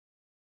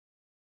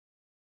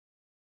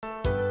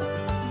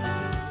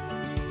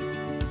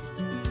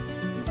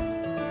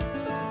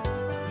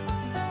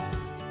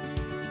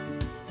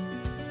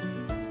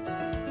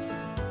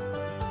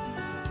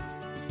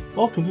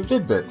Welcome to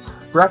VidBits,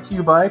 brought to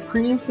you by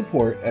Premium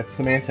Support at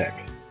Symantec.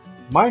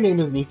 My name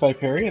is Nephi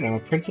Perry and I'm a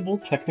Principal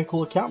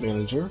Technical Account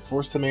Manager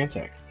for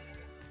Symantec.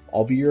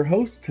 I'll be your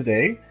host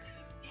today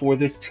for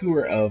this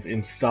tour of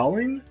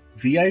installing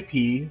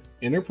VIP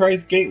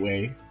Enterprise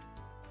Gateway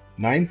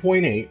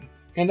 9.8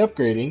 and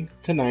upgrading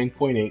to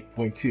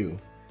 9.8.2.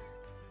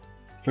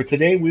 For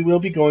today, we will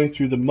be going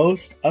through the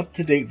most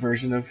up-to-date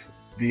version of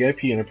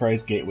VIP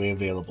Enterprise Gateway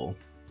available.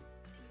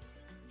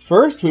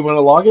 First, we want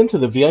to log into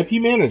the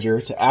VIP Manager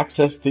to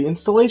access the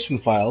installation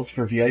files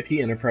for VIP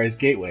Enterprise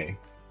Gateway.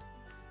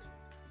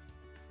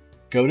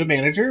 Go to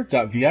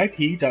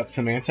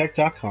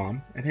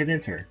manager.vip.symantec.com and hit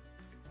enter.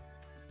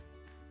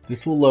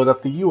 This will load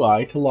up the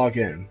UI to log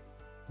in.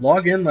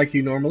 Log in like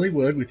you normally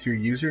would with your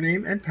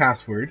username and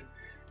password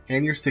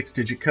and your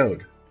 6-digit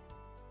code.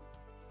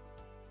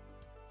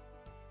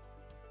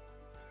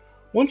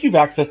 Once you've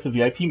accessed the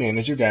VIP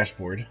Manager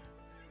dashboard,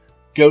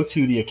 go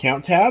to the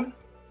Account tab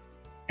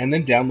and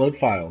then download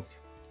files.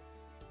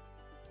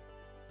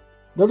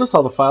 Notice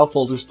all the file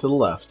folders to the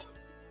left.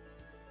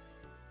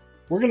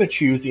 We're going to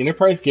choose the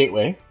Enterprise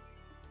Gateway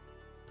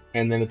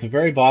and then at the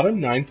very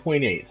bottom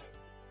 9.8.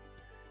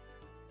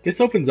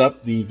 This opens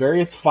up the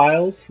various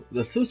files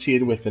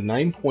associated with the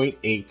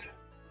 9.8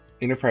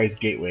 Enterprise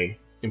Gateway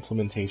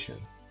implementation.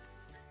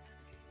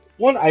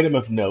 One item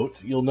of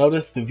note, you'll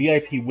notice the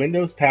VIP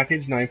Windows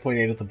Package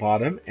 9.8 at the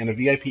bottom and a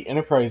VIP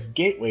Enterprise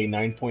Gateway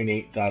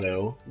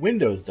 9.8.0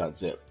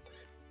 Windows.zip.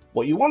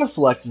 What you want to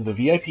select is the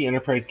VIP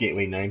Enterprise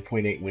Gateway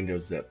 9.8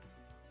 Windows zip.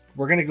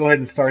 We're going to go ahead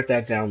and start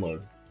that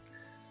download.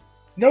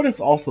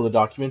 Notice also the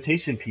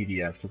documentation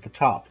PDFs at the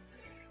top.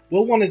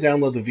 We'll want to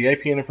download the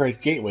VIP Enterprise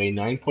Gateway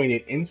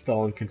 9.8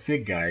 install and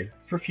config guide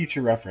for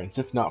future reference,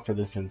 if not for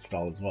this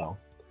install as well.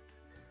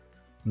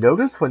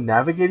 Notice when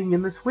navigating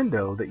in this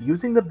window that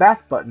using the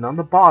back button on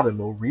the bottom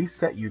will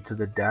reset you to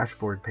the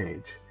dashboard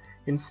page.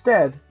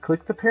 Instead,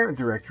 click the parent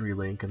directory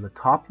link in the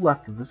top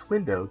left of this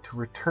window to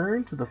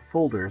return to the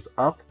folders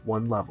up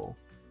one level.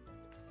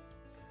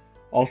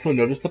 Also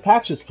notice the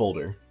patches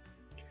folder.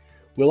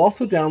 We'll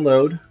also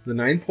download the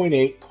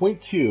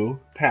 9.8.2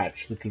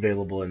 patch that's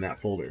available in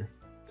that folder.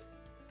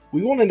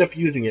 We won't end up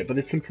using it, but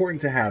it's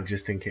important to have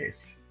just in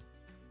case.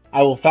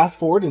 I will fast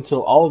forward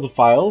until all of the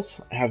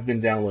files have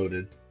been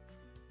downloaded.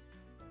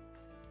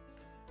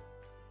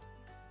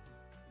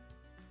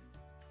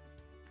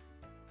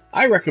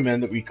 I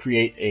recommend that we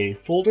create a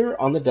folder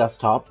on the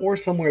desktop or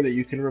somewhere that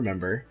you can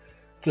remember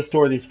to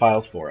store these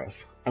files for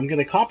us. I'm going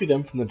to copy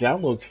them from the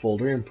Downloads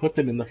folder and put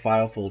them in the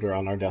File folder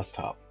on our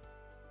desktop.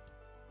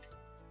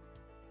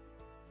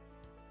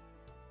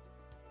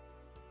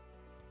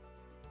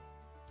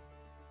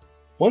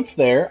 Once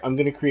there, I'm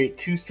going to create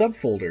two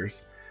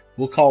subfolders.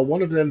 We'll call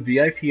one of them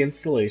VIP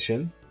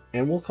Installation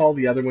and we'll call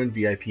the other one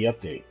VIP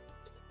Update.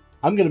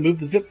 I'm going to move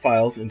the zip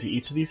files into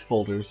each of these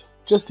folders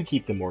just to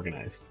keep them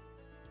organized.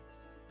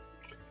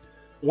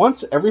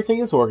 Once everything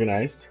is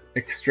organized,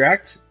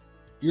 extract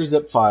your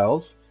zip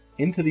files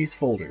into these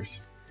folders.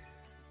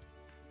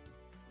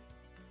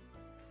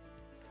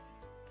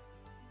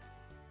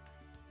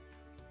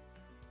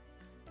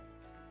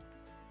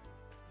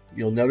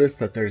 You'll notice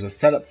that there's a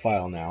setup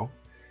file now.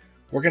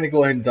 We're going to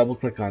go ahead and double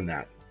click on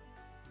that.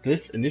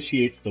 This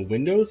initiates the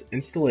Windows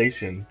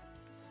installation .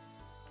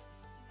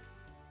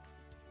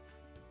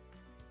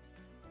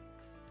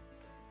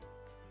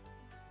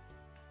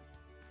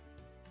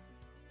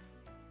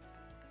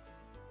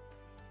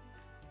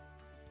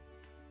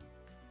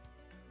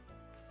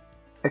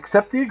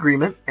 Accept the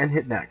agreement and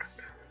hit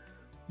Next.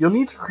 You'll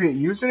need to create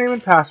username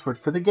and password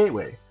for the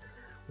gateway.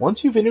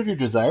 Once you've entered your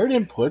desired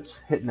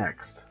inputs, hit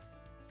Next.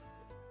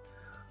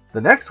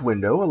 The next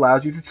window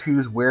allows you to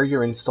choose where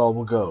your install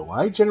will go.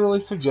 I generally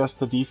suggest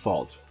the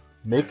default.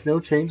 Make no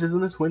changes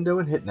in this window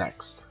and hit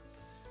Next.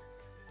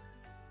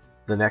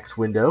 The next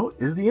window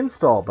is the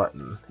Install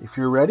button. If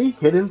you're ready,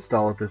 hit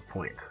Install at this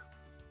point.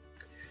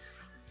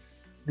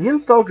 The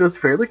install goes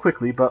fairly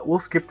quickly, but we'll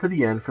skip to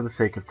the end for the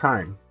sake of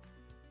time.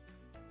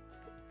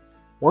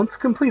 Once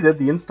completed,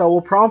 the install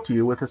will prompt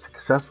you with a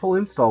successful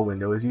install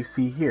window as you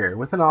see here,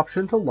 with an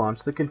option to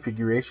launch the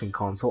configuration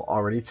console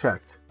already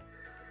checked.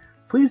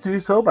 Please do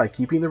so by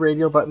keeping the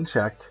radio button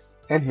checked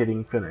and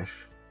hitting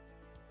Finish.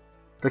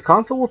 The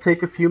console will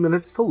take a few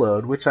minutes to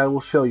load, which I will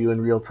show you in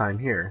real time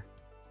here.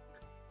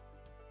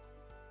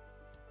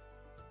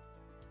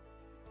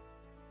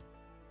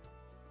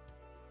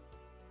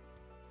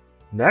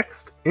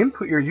 Next,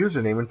 input your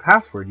username and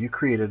password you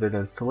created at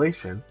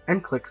installation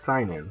and click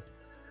Sign In.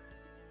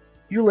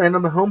 You land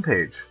on the home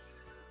page.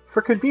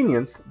 For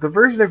convenience, the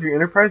version of your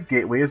Enterprise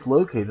Gateway is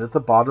located at the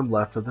bottom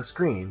left of the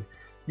screen.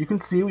 You can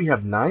see we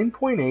have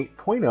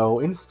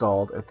 9.8.0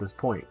 installed at this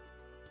point.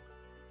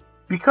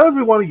 Because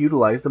we want to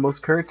utilize the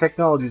most current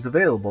technologies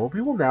available,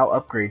 we will now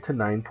upgrade to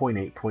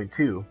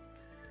 9.8.2.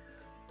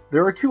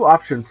 There are two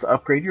options to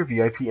upgrade your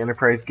VIP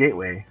Enterprise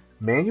Gateway,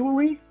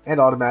 manually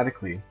and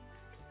automatically.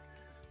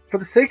 For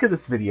the sake of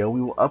this video,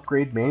 we will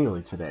upgrade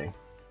manually today.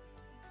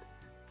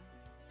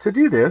 To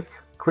do this,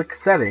 click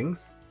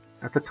Settings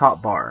at the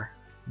top bar.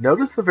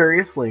 Notice the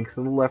various links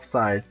on the left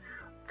side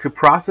to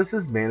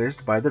processes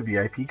managed by the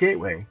VIP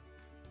gateway.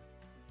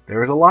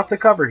 There is a lot to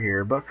cover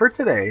here, but for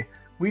today,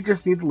 we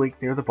just need the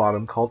link near the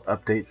bottom called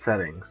Update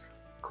Settings.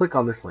 Click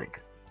on this link.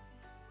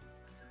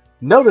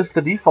 Notice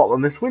the default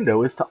on this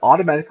window is to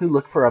automatically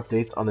look for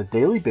updates on a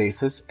daily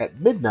basis at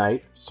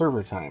midnight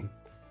server time.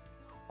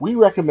 We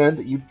recommend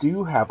that you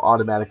do have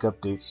automatic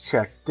updates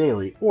checked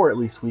daily or at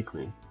least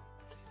weekly.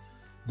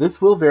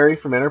 This will vary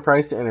from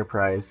enterprise to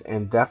enterprise,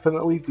 and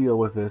definitely deal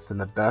with this in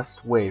the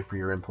best way for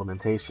your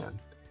implementation.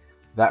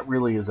 That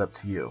really is up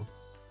to you.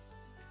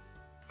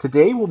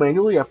 Today we'll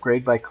manually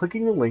upgrade by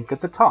clicking the link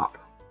at the top.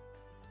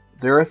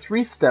 There are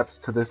 3 steps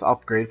to this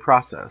upgrade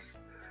process.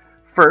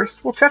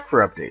 First, we'll check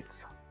for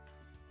updates.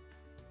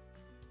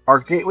 Our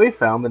gateway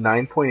found the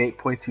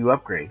 9.8.2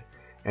 upgrade,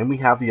 and we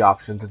have the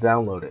option to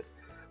download it.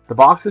 The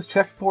box is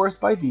checked for us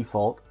by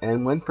default,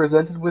 and when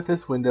presented with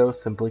this window,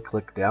 simply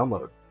click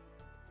Download.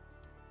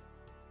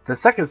 The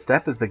second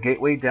step is the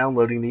gateway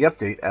downloading the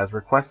update as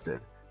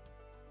requested.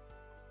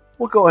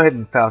 We'll go ahead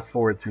and fast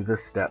forward through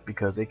this step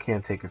because it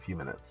can take a few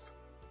minutes.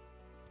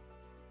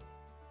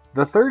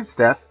 The third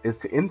step is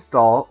to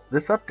install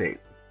this update.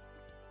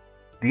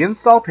 The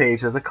install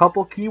page has a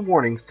couple key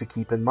warnings to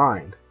keep in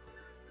mind.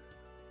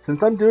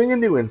 Since I'm doing a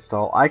new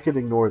install, I can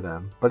ignore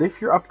them, but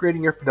if you're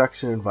upgrading your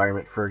production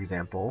environment, for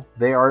example,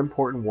 they are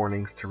important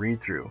warnings to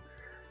read through.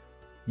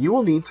 You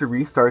will need to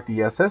restart the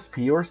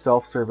SSP or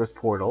self-service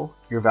portal,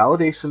 your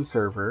validation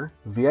server,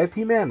 VIP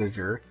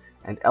manager,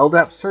 and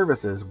LDAP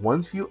services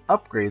once you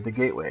upgrade the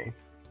gateway.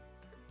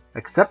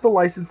 Accept the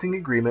licensing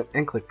agreement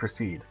and click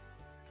Proceed.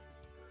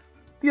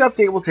 The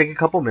update will take a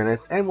couple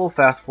minutes, and we'll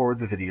fast forward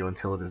the video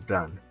until it is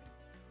done.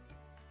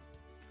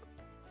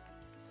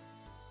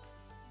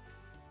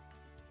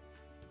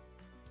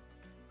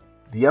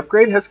 The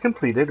upgrade has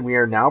completed, and we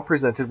are now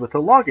presented with a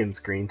login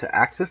screen to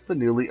access the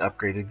newly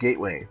upgraded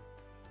gateway.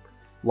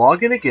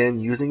 Log in again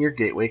using your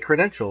gateway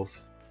credentials.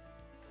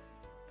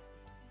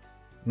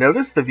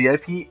 Notice the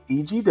VIP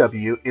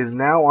EGW is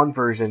now on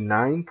version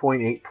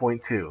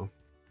 9.8.2.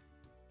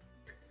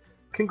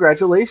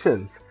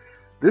 Congratulations!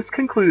 This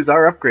concludes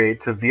our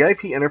upgrade to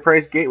VIP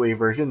Enterprise Gateway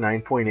version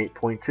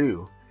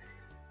 9.8.2.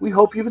 We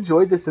hope you've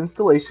enjoyed this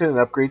installation and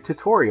upgrade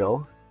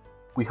tutorial.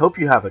 We hope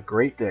you have a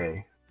great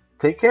day.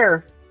 Take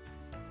care!